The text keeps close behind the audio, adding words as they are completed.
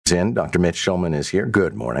in. Dr. Mitch Shulman is here.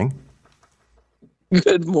 Good morning.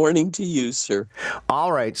 Good morning to you, sir.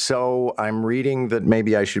 All right, so I'm reading that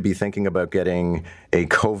maybe I should be thinking about getting a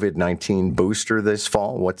COVID-19 booster this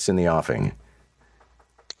fall. What's in the offing?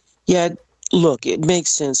 Yeah, look, it makes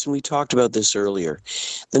sense, and we talked about this earlier.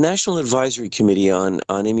 The National Advisory Committee on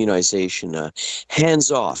Immunization,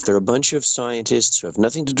 hands off. They're a bunch of scientists who have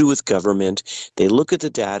nothing to do with government. They look at the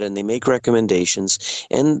data and they make recommendations,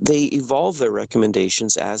 and they evolve their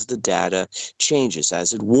recommendations as the data changes,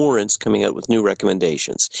 as it warrants coming out with new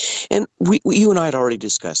recommendations. And you and I had already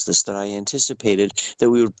discussed this, that I anticipated that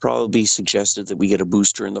we would probably suggested that we get a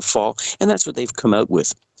booster in the fall, and that's what they've come out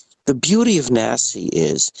with. The beauty of NACI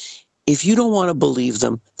is, if you don't want to believe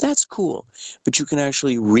them, that's cool. But you can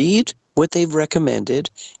actually read what they've recommended,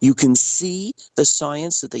 you can see the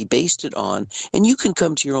science that they based it on, and you can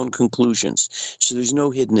come to your own conclusions. So there's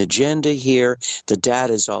no hidden agenda here. The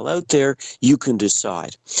data is all out there. You can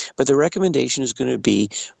decide. But the recommendation is going to be,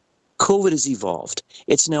 COVID has evolved.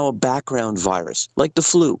 It's now a background virus, like the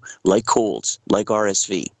flu, like colds, like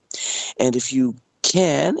RSV. And if you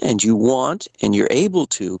can and you want and you're able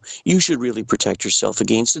to, you should really protect yourself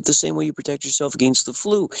against it the same way you protect yourself against the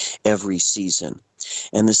flu every season.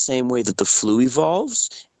 And the same way that the flu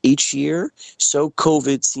evolves each year, so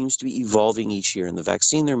COVID seems to be evolving each year. And the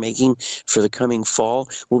vaccine they're making for the coming fall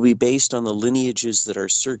will be based on the lineages that are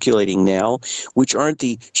circulating now, which aren't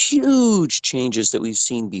the huge changes that we've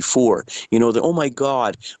seen before. You know, oh my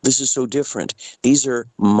God, this is so different. These are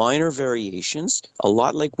minor variations, a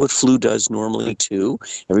lot like what flu does normally too.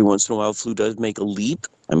 Every once in a while, flu does make a leap.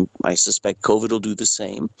 I suspect COVID will do the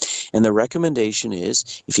same. And the recommendation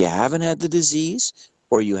is, if you haven't had the disease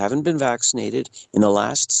or you haven't been vaccinated in the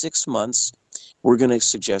last 6 months, we're going to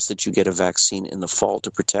suggest that you get a vaccine in the fall to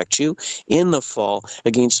protect you in the fall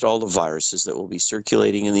against all the viruses that will be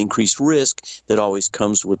circulating and the increased risk that always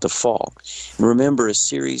comes with the fall. And remember, a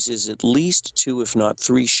series is at least 2, if not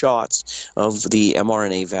 3 shots of the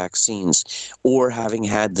mRNA vaccines, or having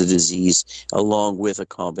had the disease along with a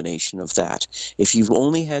combination of that. If you've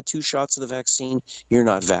only had 2 shots of the vaccine, you're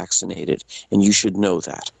not vaccinated, and you should know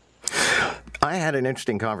that. I had an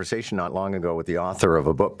interesting conversation not long ago with the author of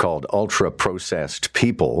a book called Ultra-Processed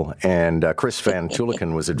People, and Chris Van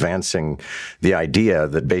Tuliken was advancing the idea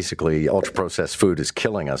that basically ultra-processed food is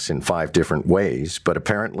killing us in 5 different ways, but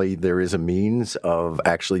apparently there is a means of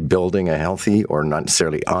actually building a healthy or not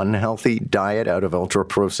necessarily unhealthy diet out of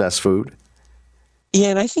ultra-processed food. Yeah,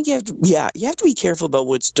 and I think you have to be careful about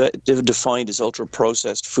what's defined as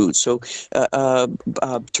ultra-processed food. So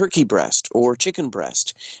turkey breast or chicken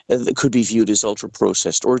breast could be viewed as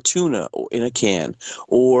ultra-processed, or tuna in a can,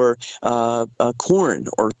 or corn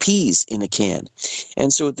or peas in a can.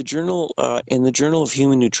 And so in the Journal of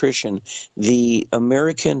Human Nutrition, the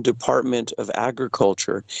American Department of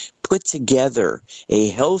Agriculture put together a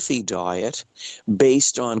healthy diet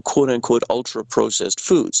based on quote-unquote ultra-processed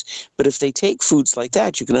foods. But if they take foods like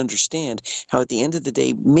that, you can understand how at the end of the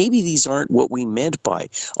day, maybe these aren't what we meant by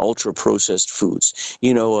ultra-processed foods.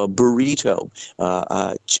 You know, a burrito,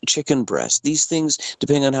 chicken breast, these things,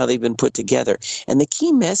 depending on how they've been put together. And the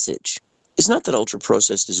key message is not that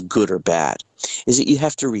ultra-processed is good or bad, is that you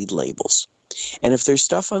have to read labels. And if there's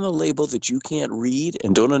stuff on the label that you can't read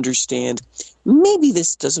and don't understand, maybe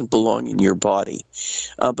this doesn't belong in your body.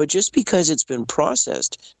 But just because it's been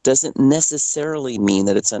processed doesn't necessarily mean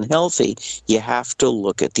that it's unhealthy. You have to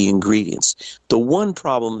look at the ingredients. The one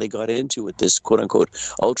problem they got into with this quote-unquote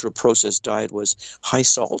ultra-processed diet was high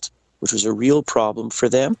salt, which was a real problem for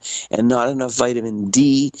them, and not enough vitamin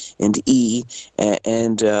D and E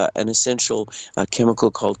and an essential chemical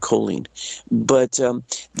called choline. But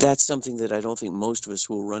that's something that I don't think most of us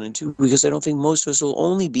will run into, because I don't think most of us will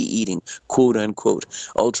only be eating quote-unquote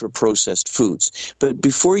ultra-processed foods. But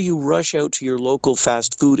before you rush out to your local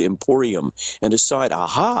fast food emporium and decide,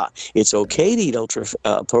 it's okay to eat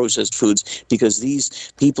ultra-processed foods because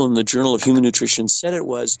these people in the Journal of Human Nutrition said it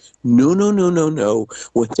was, no.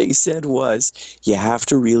 What they said was, you have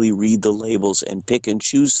to really read the labels and pick and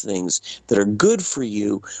choose things that are good for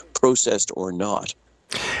you, processed or not.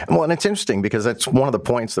 Well, and it's interesting because that's one of the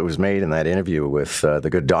points that was made in that interview with the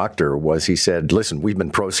good doctor was he said, listen, we've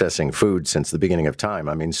been processing food since the beginning of time.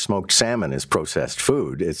 I mean, smoked salmon is processed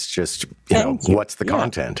food. It's just, what's the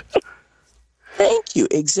content? Thank you.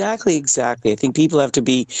 Exactly. I think people have to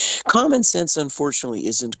be, common sense, unfortunately,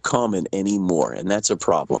 isn't common anymore, and that's a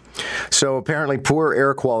problem. So apparently poor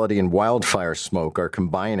air quality and wildfire smoke are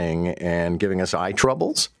combining and giving us eye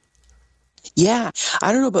troubles? Yeah,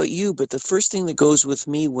 I don't know about you, but the first thing that goes with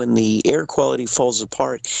me when the air quality falls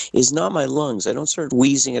apart is not my lungs. I don't start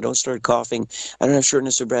wheezing, I don't start coughing, I don't have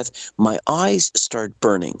shortness of breath. My eyes start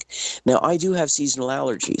burning. Now, I do have seasonal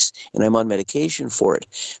allergies, and I'm on medication for it.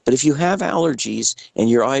 But if you have allergies and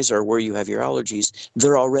your eyes are where you have your allergies,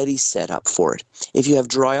 they're already set up for it. If you have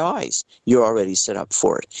dry eyes, you're already set up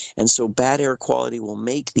for it. And so bad air quality will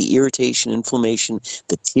make the irritation, inflammation,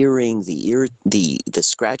 the tearing, the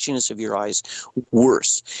scratchiness of your eyes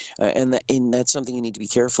worse. And that's something you need to be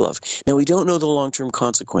careful of. Now, we don't know the long-term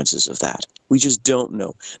consequences of that. We just don't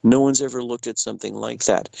know. No one's ever looked at something like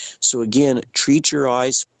that. So again, treat your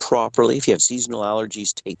eyes properly. If you have seasonal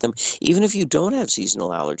allergies, take them. Even if you don't have seasonal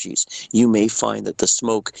allergies, you may find that the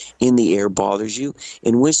smoke in the air bothers you,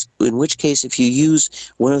 in which case, if you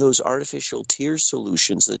use one of those artificial tear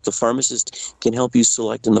solutions that the pharmacist can help you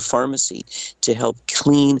select in the pharmacy to help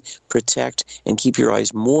clean, protect, and keep your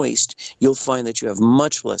eyes moist, you'll find that you have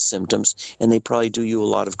much less symptoms, and they probably do you a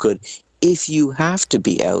lot of good if you have to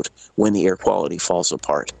be out when the air quality falls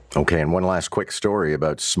apart. Okay, and one last quick story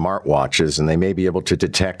about smartwatches, and they may be able to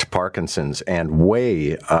detect Parkinson's and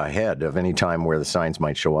way ahead of any time where the signs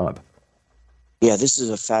might show up. Yeah, this is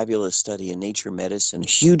a fabulous study in Nature Medicine, a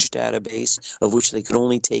huge database of which they could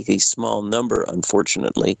only take a small number,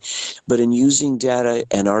 unfortunately. But in using data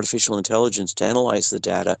and artificial intelligence to analyze the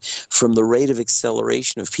data from the rate of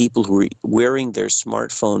acceleration of people who are wearing their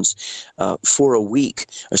smartphones for a week,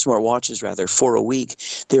 or smartwatches rather, for a week,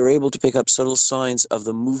 they were able to pick up subtle signs of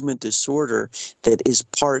the movement disorder that is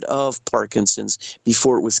part of Parkinson's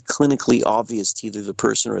before it was clinically obvious to either the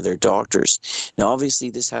person or their doctors. Now, obviously,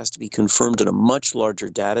 this has to be confirmed in a much larger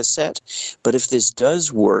data set, but if this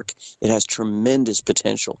does work, it has tremendous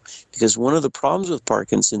potential, because one of the problems with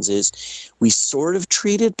Parkinson's is we sort of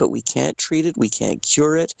treat it, but we can't treat it, we can't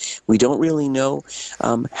cure it, we don't really know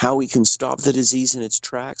how we can stop the disease in its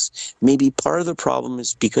tracks. Maybe part of the problem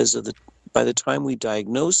is because of by the time we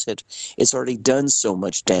diagnose it, it's already done so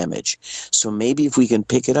much damage. So maybe if we can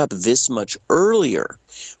pick it up this much earlier,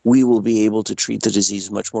 we will be able to treat the disease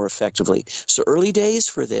much more effectively. So early days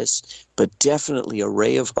for this, but definitely a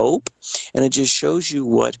ray of hope. And it just shows you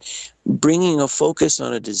what bringing a focus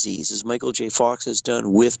on a disease, as Michael J. Fox has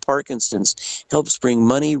done with Parkinson's, helps bring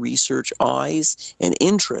money, research, eyes, and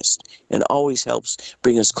interest, and always helps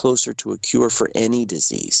bring us closer to a cure for any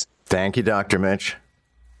disease. Thank you, Dr. Mitch.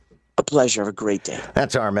 A pleasure. Have a great day.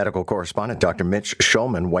 That's our medical correspondent, Dr. Mitch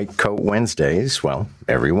Shulman, White Coat Wednesdays. Well,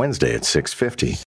 every Wednesday at 6:50.